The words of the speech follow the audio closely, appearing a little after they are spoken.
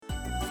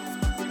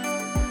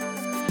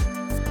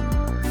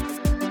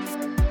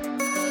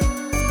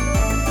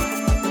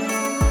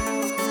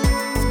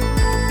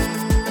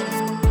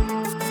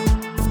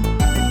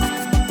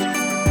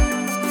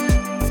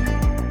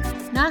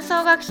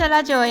者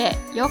ラジオへ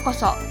ようこ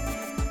そ。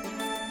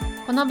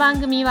この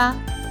番組は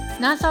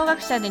南総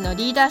学舎での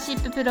リーダーシ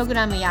ッププログ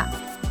ラムや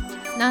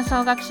南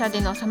総学舎で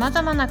のさま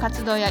ざまな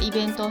活動やイ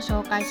ベントを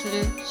紹介す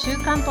る週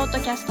刊ポッド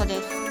キャストで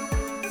す。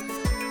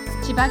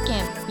千葉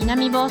県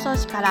南房総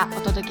市からお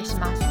届けし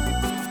ます。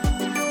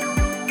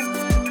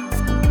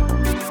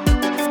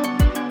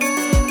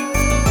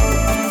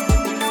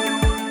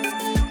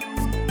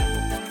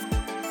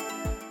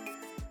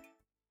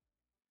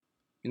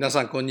皆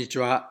さんこんにち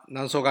は。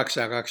南総学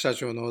舎学舎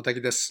長の大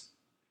滝です。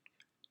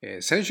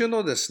先週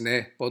のです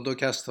ねポッド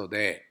キャスト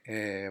で、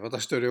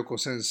私と良子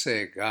先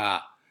生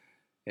が、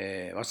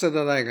早稲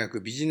田大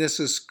学ビジネ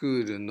ススク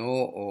ール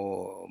の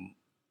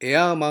エ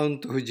アマウン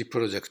ト富士プ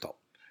ロジェクト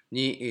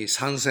に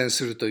参戦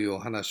するというお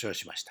話を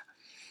しました。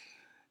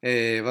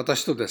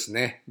私とです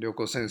ね良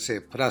子先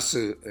生プラ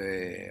ス、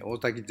大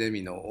滝ゼ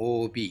ミの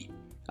OB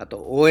あ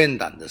と応援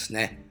団です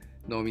ね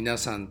の皆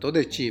さんと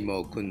でチーム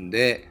を組ん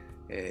で、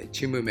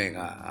チーム名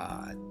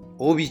が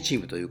OB チー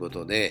ムというこ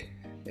とで、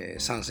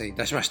参戦い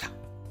たしました。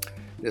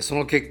でそ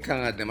の結果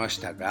が出まし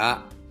た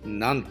が、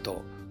なん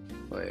と、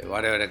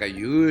我々が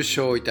優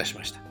勝いたし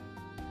ました。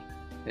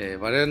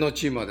我々の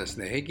チームはです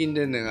ね平均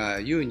年齢が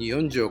優に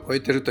40を超え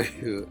ていると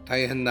いう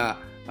大変な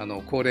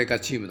高齢化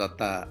チームだっ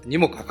たに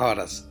もかかわ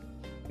らず、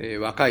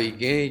若い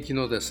現役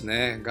のです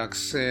ね学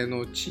生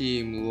の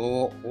チーム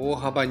を大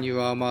幅に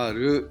上回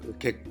る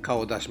結果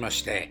を出しま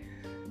して、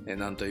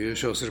なんと優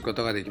勝するこ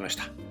とができまし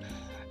た。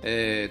と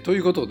い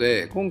うこと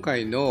で今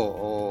回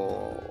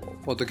の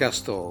ポッドキャ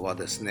ストは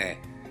です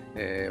ね、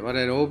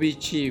我々 OB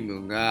チ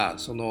ームが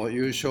その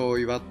優勝を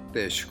祝っ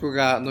て祝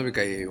賀飲み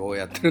会を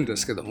やってるんで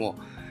すけども、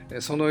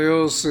その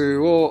様子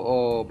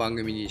を番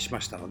組にしま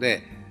したの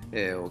で、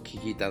お聞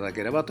きいただ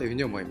ければというふう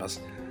に思いま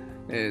す。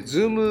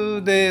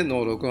Zoom で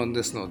の録音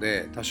ですの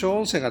で多少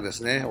音声がで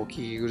すねお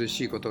聞き苦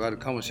しいことがある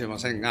かもしれま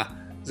せんが、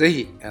ぜ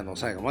ひ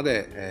最後ま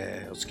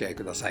で、お付き合い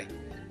ください。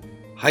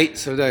はい、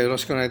それではよろ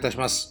しくお願いいたし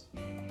ます。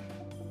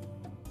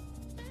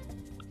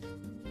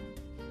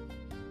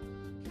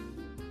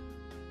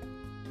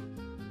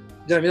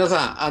じゃあ皆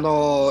さん、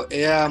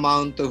エア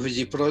マウント富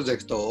士プロジェ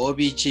クト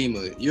OB チー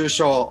ム優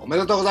勝おめ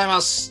でとうございま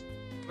す。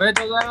おめ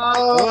でとうございます。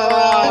おめで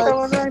とう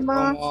ござい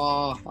ます。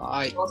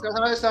はい、お疲れ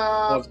様でし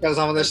た。お疲れ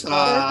様でし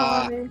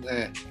た。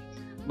ね、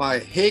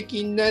平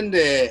均年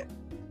齢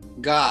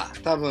が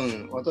多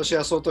分私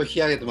は相当引き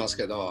上げてます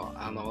けど、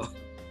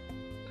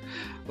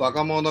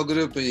若者グ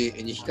ループ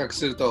に比較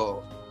する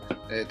と、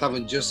多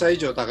分10歳以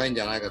上高いん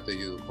じゃないかと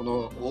いうこ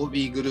の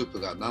OB グループ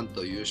がなん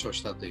と優勝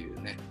したとい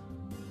うね、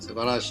素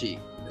晴らしい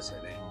です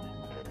よね。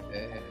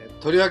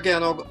とりわけ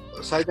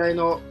最大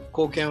の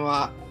貢献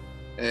は、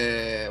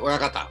親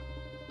方。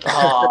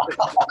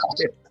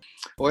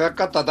親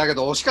方だけ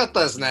ど惜しかっ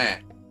たです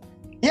ね。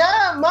いや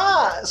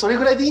まあそれ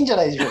ぐらいでいいんじゃ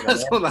ないでしょうかね。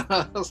そうだ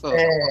な、そう。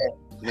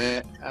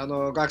ね、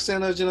学生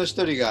のうちの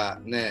一人が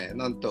ね、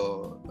なん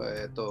と、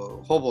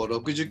ほぼ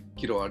60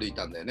キロ歩い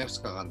たんだよね、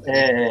2日間で、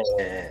ね。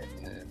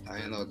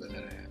大変なことで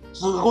ね。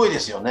すごいで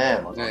すよ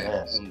ね、またね。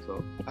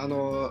本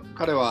当。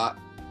彼は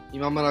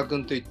今村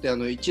君といって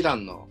一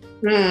蘭の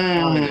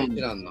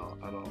一蘭の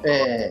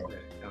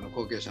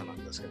後継者な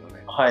んですけど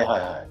ね。はいはい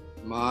はい。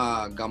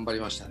まあ頑張り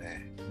ました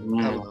ね。多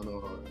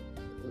分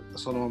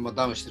そのまま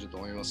ダウンしてると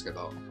思いますけ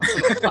ど。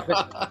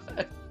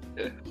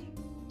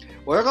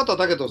親方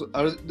だけど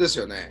あれです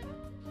よね。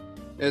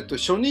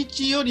初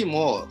日より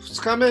も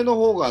2日目の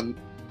方が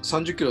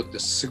30キロって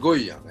すご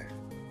いよね。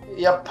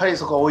やっぱり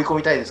そこは追い込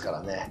みたいですか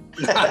らね。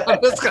何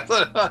ですかそ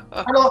れは。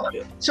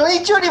初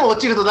日よりも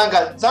落ちるとなん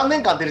か残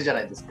念感出るじゃ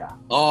ないですか。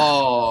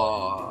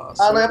あ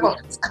あ。やっぱ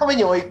2日目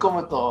に追い込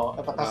むと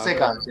やっぱ達成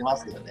感出ま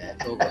すよね。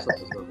そうか。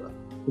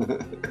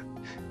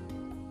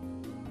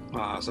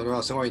まあそれ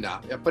はすごい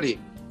な。やっぱり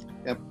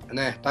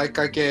ね大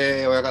会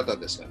系親方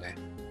ですよね。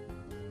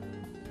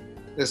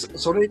で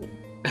それに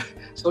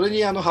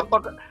葉っ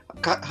ぱ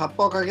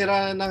をかけ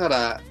られなが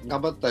ら頑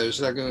張った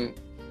吉田君、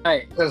は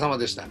い、お疲れ様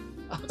でした。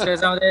お疲れ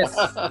様です。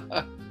成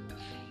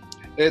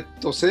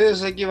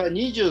績は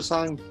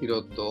23キ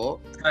ロと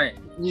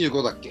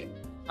25だっけ？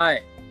は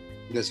い。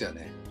ですよ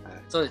ね。はい、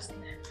そうですね。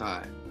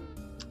は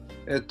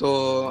い。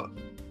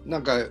な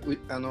んか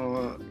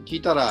聞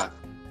いたら、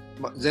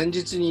前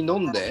日に飲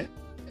んで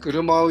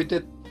車を置いて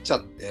っちゃ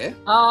って。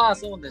ああ、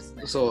そうです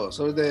ね。そう、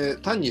それで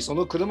単にそ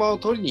の車を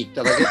取りに行っ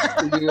ただけ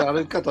っていう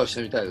歩き方をし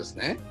てみたいです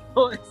ね。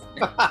そうです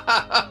ね。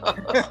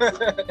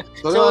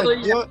それは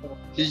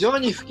非常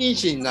に不謹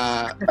慎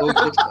な動機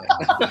でしたね。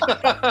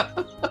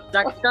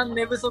若干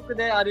寝不足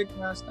で歩き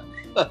ましたね。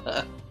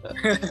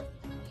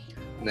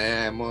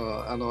ねえ、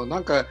もう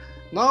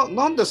な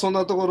んでそん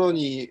なところ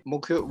に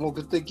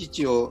目的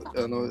地を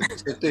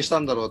設定した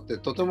んだろうって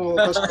とてもお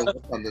かしく思っ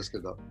たんですけ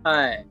ど。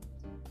はい。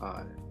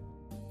はい。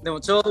でも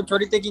ちょうど距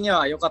離的に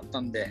は良かった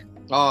んで。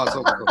ああ、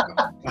そうかそう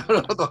か。な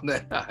るほど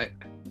ね。はい。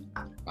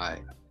は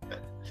い。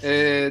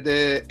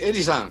で、エ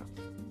リさん。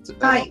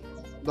はい。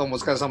どうもお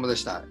疲れ様で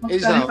した。お疲れ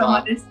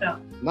様でした。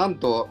なん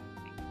と、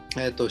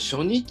初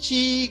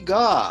日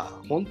が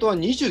本当は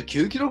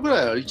29キロぐ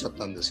らい歩いちゃっ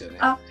たんですよね。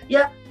い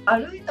や、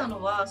歩いた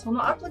のはそ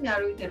の後に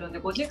歩いてるんで、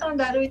5時間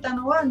で歩いた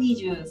のは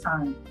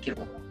23キロ。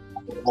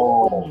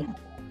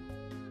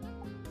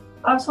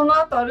その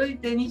後歩い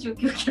て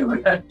29キロ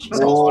ぐらい歩きま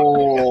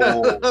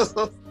し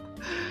た。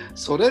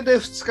それで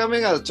2日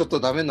目がちょっと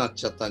ダメになっ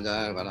ちゃったんじゃ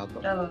ないのかな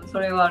と。多分そ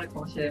れはあるか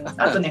もしれませ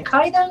ん。あとね、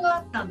階段があ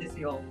ったんです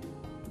よ。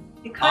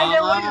で階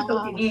段降りる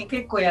ときに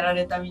結構やら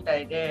れたみた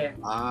いで。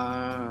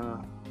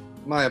ま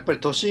あやっぱり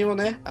都心を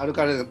ね歩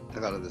かれ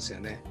たからですよ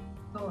ね。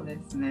そうで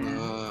すね。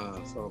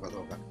そうか。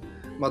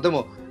まあで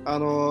も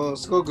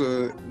すご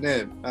く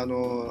ね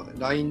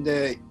LINE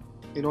で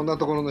いろんな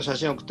ところの写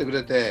真を送ってく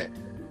れて、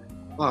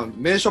まあ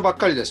名所ばっ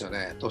かりですよ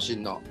ね、都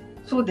心の。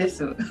そうで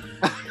す。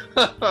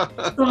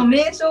その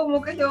名所を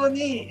目標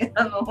に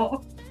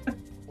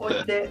置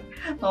いて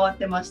回っ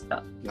てまし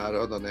た。なる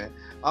ほどね。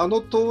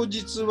当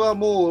日は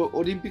もう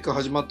オリンピック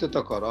始まって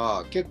たか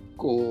ら結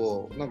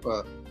構なん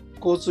か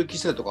交通規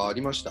制とかあ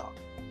りました？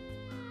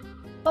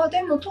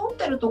でも通っ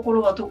てるとこ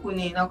ろは特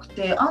になく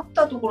て、あっ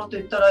たところと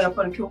いったらやっ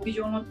ぱり競技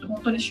場の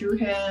本当に周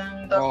辺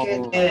だけ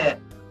で、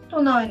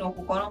都内の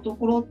他のと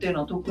ころっていうの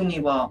は特に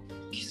は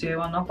規制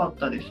はなかっ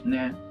たです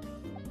ね。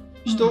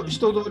人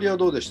通りは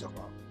どうでしたか？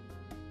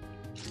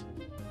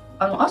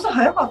朝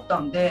早かった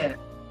んで、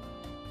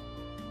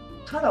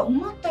ただ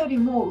思ったより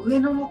も上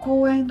野の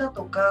公園だ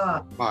と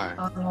か、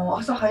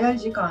朝早い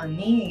時間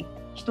に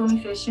人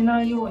に接し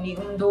ないように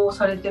運動を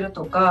されてる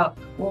とか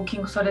ウォーキ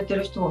ングされて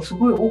る人はす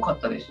ごい多かっ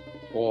たです。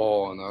な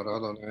るほ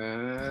ど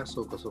ね。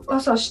そうか。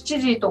朝7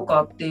時と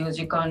かっていう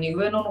時間に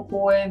上野の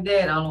公園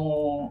でなん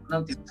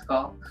ていうんです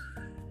か、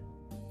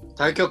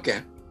太極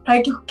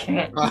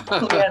拳を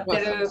やって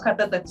る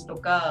方たちと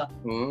か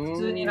普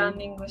通にラン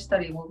ニングした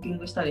りウォーキン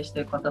グしたりして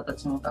る方た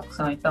ちもたく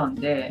さんいたん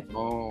で。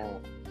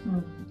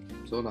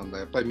そうなんだ。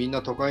やっぱりみん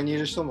な都会にい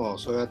る人も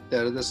そうやって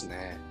あれです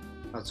ね、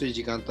暑い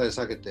時間帯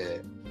避け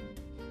て。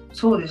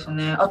そうです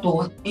ね。あ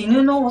と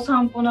犬のお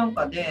散歩なん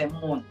かで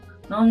もう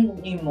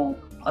何人も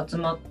集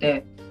まっ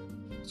て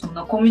そん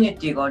なコミュニ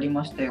ティがあり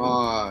ました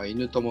よ。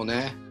犬とも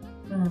ね。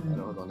なる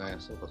ほどね。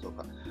そうか。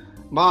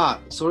まあ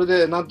それ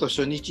でなんと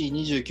初日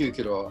29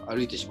キロ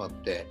歩いてしまっ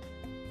て、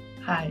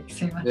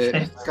すいません。で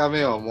2日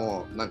目は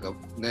もうなんか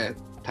ね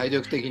体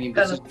力的に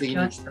物理的に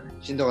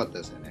しんどかった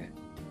ですよね。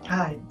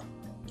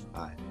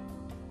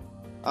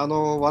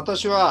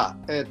私は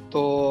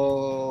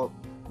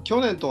去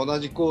年と同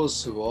じコー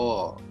ス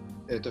を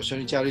初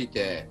日歩い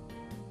て、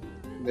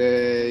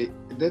で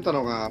出た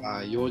の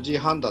が4時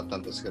半だった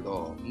んですけ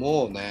ど、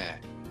もう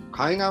ね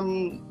海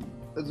岸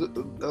ず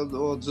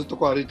っと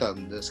こう歩いた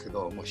んですけ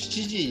ど、もう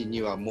7時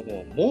にはも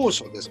う猛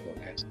暑ですよ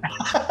ね。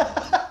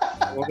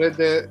これ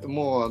で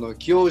もう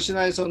気を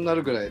失いそうにな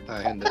るぐらい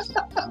大変です。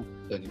本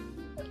当に。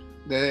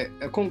で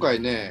今回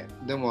ね、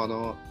で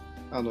も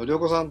涼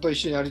子さんと一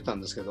緒に歩いた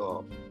んですけ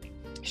ど、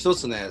一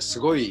つねす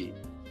ごい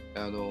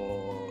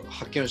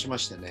発見をしま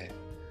してね、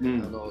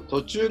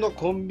途中の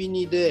コンビ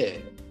ニ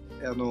で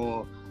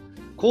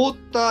凍っ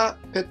た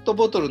ペット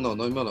ボトルの飲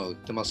み物を売っ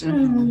てますよ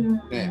ね。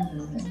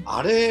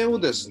あれを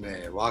です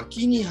ね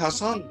脇に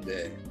挟ん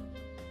で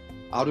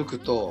歩く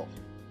と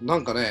な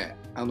んかね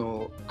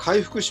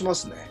回復しま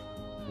すね。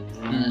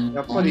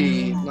やっぱ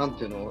りなん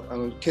ていう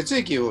の、血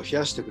液を冷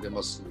やしてくれ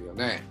ますよ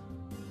ね。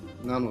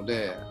なの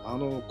で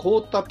凍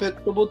ったペ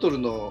ットボトル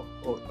の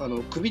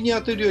首に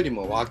当てるより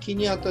も脇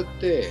に当たっ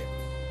て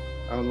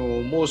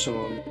猛暑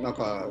の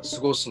中過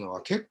ごすの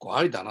は結構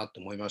ありだなと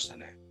思いました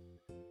ね。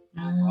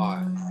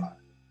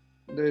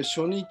で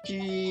初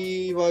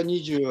日は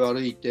20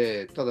歩い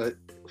て、ただ2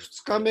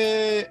日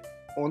目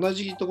同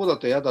じとこだ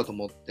と嫌だと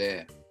思っ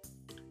て、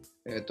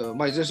いずれ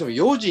にしても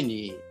4時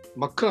に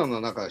真っ暗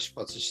な中出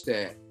発し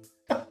て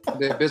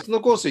で別の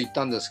コース行っ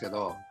たんですけ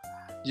ど、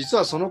実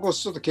はそのコー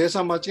スちょっと計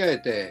算間違え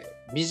て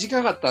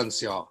短かったんで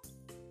すよ。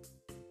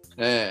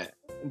で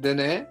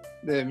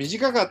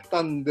短かっ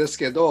たんです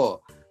け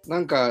ど、な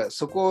んか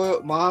そこ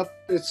を回っ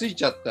て着い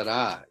ちゃった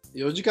ら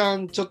4時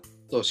間ちょっ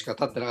としか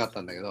経ってなかっ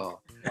たんだけど、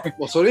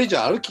もうそれ以上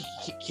歩き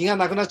気が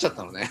なくなっちゃっ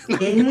たのね。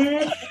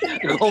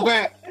ご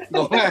めん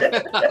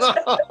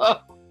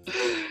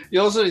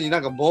要するにな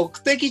んか目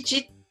的地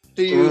っ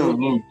ていう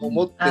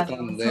思ってた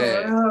んで、そ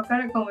れはわか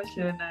るかもし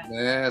れな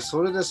い。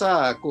それで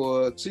さ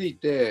こう着い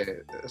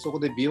てそこ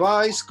でビワ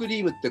アイスク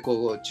リームって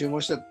こう注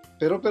文して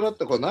ペロペロっ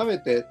てこう舐め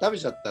て食べ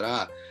ちゃった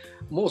ら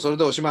もうそれ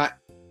でおしまい。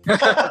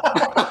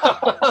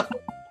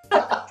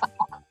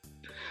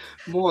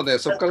もうね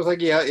そこから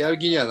先 やる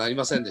気にはなり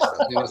ませんでした。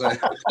すみません。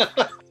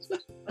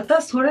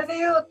私それで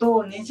言う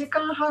と2時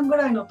間半ぐ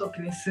らいの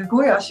時にす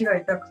ごい足が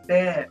痛く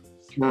て、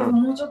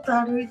もうちょっと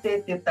歩いてっ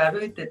て言って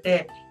歩いて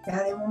て、い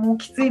やでももう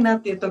きついな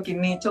っていう時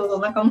にちょうどお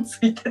腹も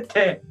空いて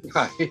て、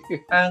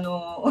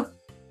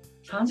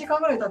3時間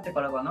ぐらい経って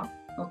からかな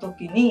の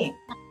時に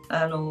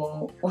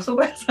お蕎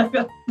麦屋さん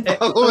があって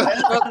お蕎麦屋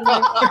さんで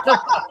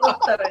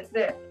働い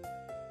て、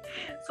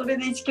それ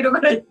で1キロ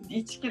ぐらい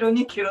1キロ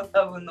2キロ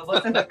多分伸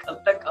ばせなか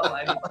ったかも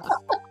あります。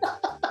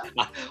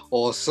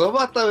お蕎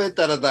麦食べ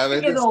たらダメ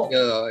ですけど、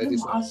で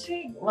も足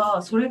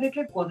はそれで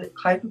結構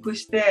回復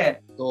し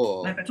て、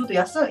なんかちょっと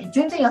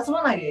全然休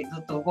まないでず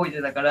っと動い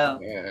てたから、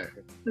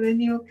それ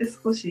によって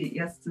少し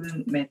休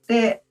め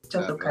てち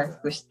ょっと回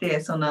復し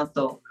て、その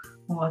後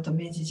もうあと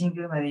明治神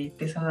宮まで行っ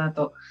て、その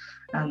後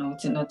う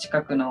ちの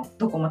近くの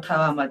ドコモタ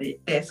ワーまで行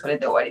って、それ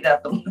で終わりだ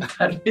と思って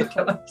歩いてま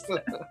した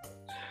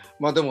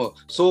まあでも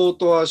相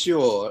当足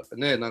を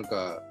ね、なん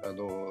か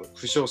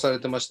負傷され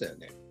てましたよ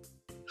ね。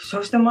負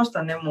傷してまし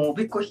たね。もうお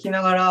びっこ引き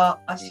ながら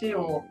足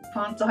を、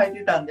パンツ履い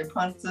てたんで、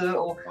パンツ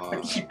を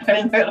引っ張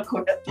りながら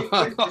こうやって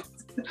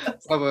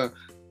多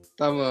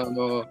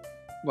分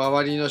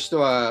周りの人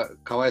は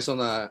かわいそう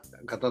な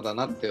方だ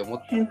なって思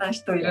って、変な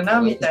人いる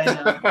なみたいな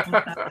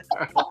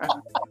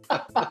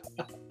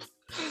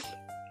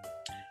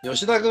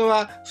吉田君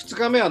は2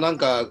日目はなん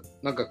か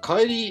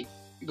帰り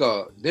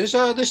が電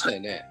車でしたよ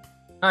ね。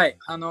はい、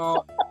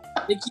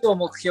駅を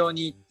目標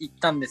に行っ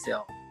たんです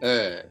よ。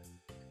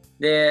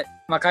で、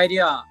帰り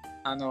は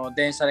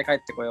電車で帰っ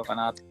てこようか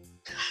なと。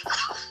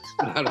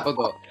なるほ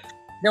ど。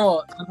で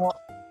も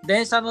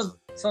電車の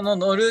その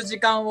乗る時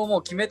間をも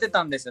う決めて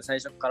たんですよ、最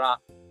初から。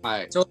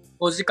はい。ちょう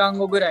ど5時間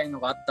後ぐらいの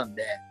があったん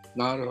で。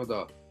なるほ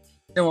ど。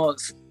でも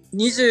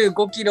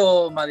25キ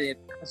ロまで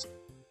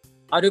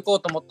歩こ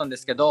うと思ったんで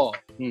すけど、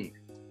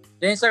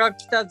電車が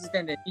来た時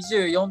点で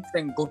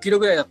 24.5 キロ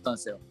ぐらいだったんで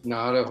すよ。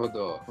なるほ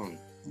ど。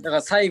だか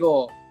ら最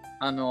後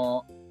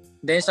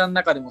電車の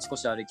中でも少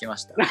し歩きま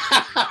した。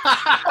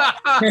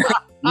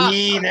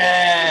いい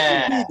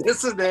ね。いいで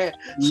すね。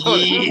い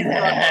い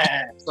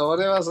ね。そ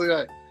れはすごい。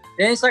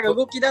電車が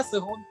動き出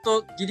す本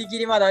当ギリギ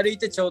リまで歩い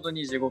てちょうど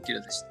25キ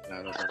ロでした。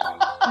なるほど。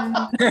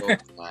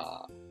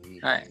は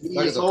い。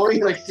そう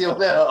いうの必要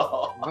だ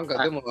よ。なん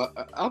かでも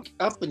ア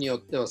ップによっ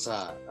ては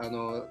さ、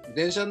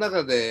電車の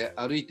中で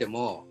歩いて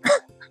も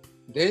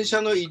電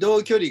車の移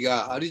動距離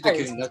が歩いた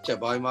距離になっちゃう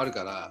場合もある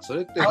から、そ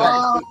れって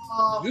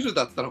ズル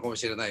だったのかも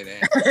しれない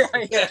ね。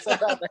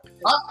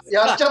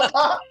やっちゃっ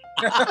た。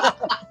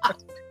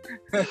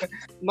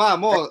まあ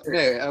もう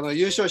ね、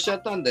優勝しちゃ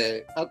ったん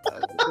で。そし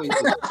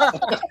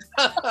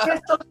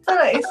た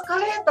らエスカ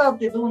レーターっ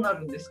てどうな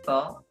るんです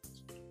か？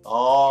なん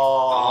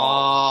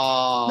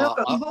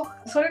か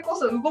それこ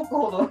そ動く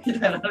ほどみ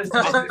たいなのです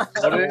ね。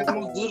それ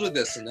もズル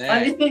ですね。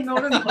あれに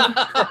乗るの。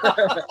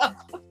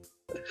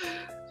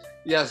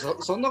いや、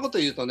そんなこと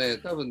言うとね、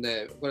多分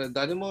ね、これ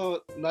誰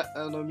も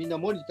みんな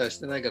モニターし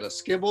てないから、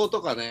スケボー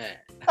とか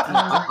ね、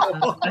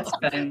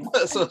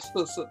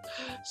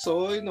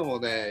そういうのも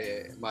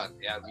ね、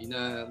いやみん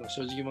な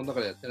正直者だか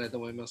らやってないと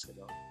思いますけ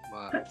ど、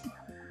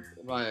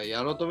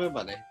やろうと思え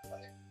ばね、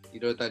い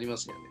ろいろとありま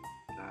すよね。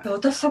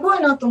私すご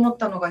いなと思っ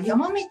たのが、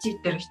山道行っ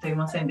てる人い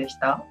ませんでし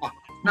た？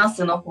那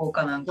須の方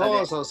かなんか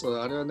で。そう、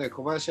あれはね、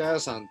小林彩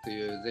さんと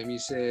いうゼミ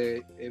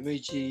生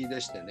M1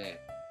 でしてね、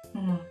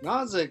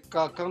なぜ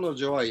か彼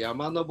女は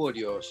山登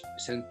りを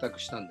選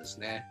択したんです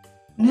ね。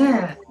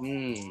ね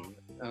え。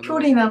距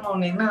離なの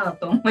にな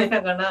と思い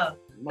ながら、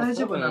大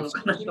丈夫なの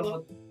かなと思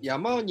って。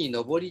山に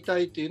登りた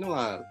いというの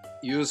が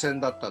優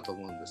先だったと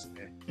思うんです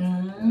ね。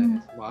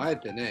あえ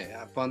てね、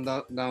アップアン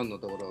ダウンの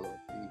ところ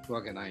行く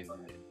わけないの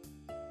で、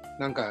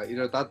なんかい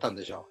ろいろとあったん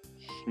でしょ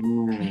う。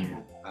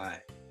は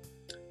い。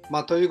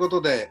ということ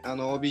で、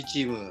OB チ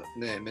ーム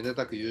ね、めで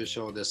たく優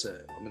勝で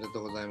す。おめでと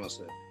うございま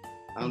す。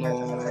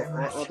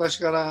私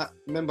から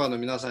メンバーの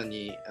皆さん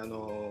に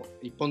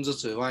1本ず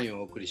つワインを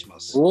お送りしま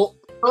す。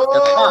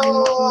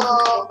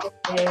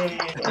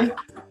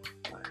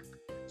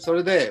そ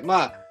れで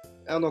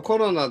コ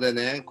ロナで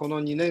ね、こ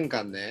の2年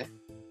間ね、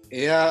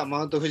エア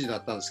マウント富士だ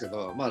ったんですけ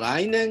ど、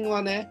来年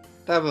はね、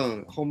多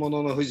分本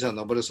物の富士山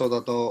登れそう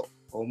だと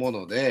思う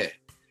ので、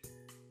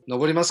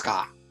登ります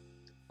か？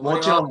も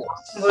ちろん登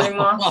り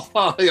ます。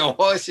よ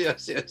し。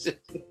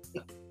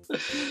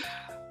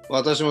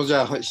私もじ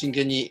ゃあ真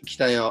剣に期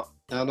待を。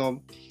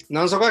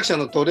南総学舎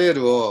のトレイ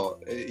ルを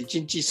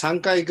1日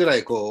3回ぐら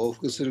い往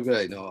復するぐ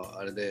らいの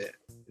あれで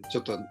ち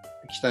ょっと鍛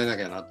えな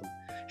きゃなと。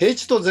平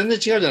地と全然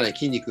違うじゃない、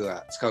使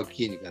う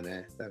筋肉が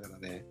ね。だから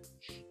ね。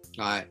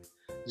はい。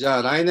じゃ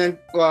あ来年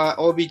は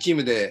OB チー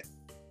ムで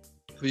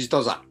富士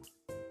登山。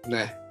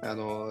ね。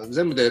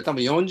全部で多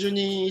分40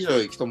人以上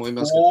行くと思い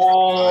ますけど。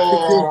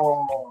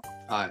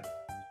はい。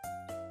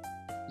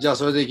じゃあ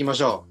それで行きま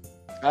しょう。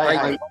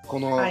こ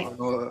の、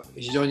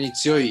非常に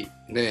強い、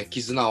ね、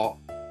絆を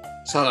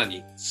さら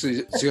に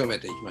強め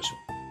ていきまし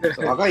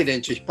ょう。若い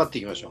連中引っ張って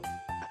いきましょう。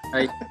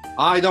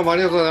はい、どうもあ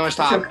りがとうございまし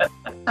た。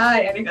は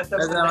い、ありがとう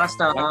ございまし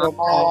た。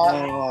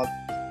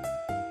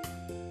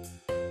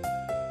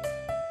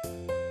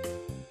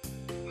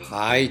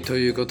はい、と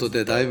いうこと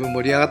でだいぶ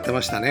盛り上がって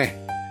ました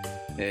ね。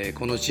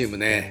このチーム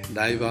ね、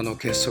だいぶ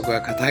結束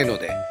が固いの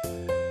で、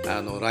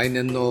来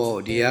年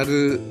のリア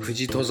ル富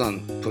士登山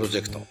プロジ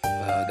ェクト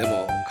で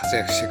も活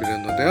躍してくれる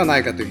のではな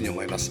いかというふうに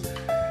思います。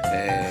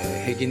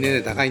平均年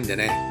齢高いんで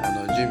ね、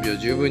準備を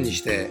十分に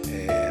して、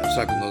おそ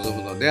らく臨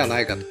むのではな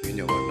いかというふう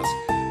に思います。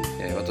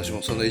私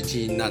もその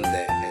一員なん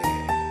で、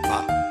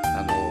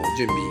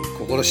準備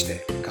心し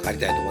てかかり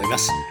たいと思いま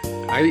す。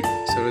はい、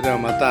それでは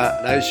ま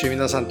た来週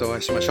皆さんとお会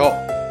いしましょう。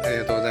あり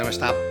がとうございまし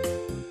た。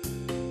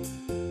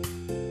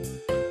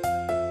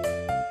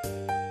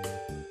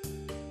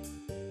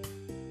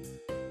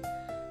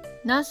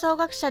南総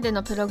学舎で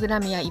のプログラ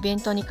ムやイベン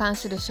トに関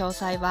する詳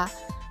細は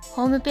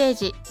ホームペー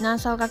ジ南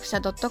総学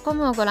舎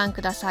 .com をご覧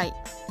ください。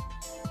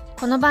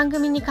この番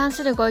組に関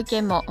するご意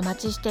見もお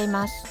待ちしてい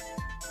ます。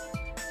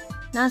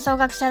南総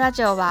学舎ラ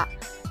ジオは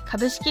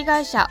株式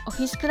会社オ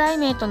フィスクライ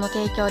メートの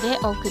提供で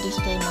お送り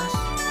していま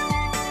す。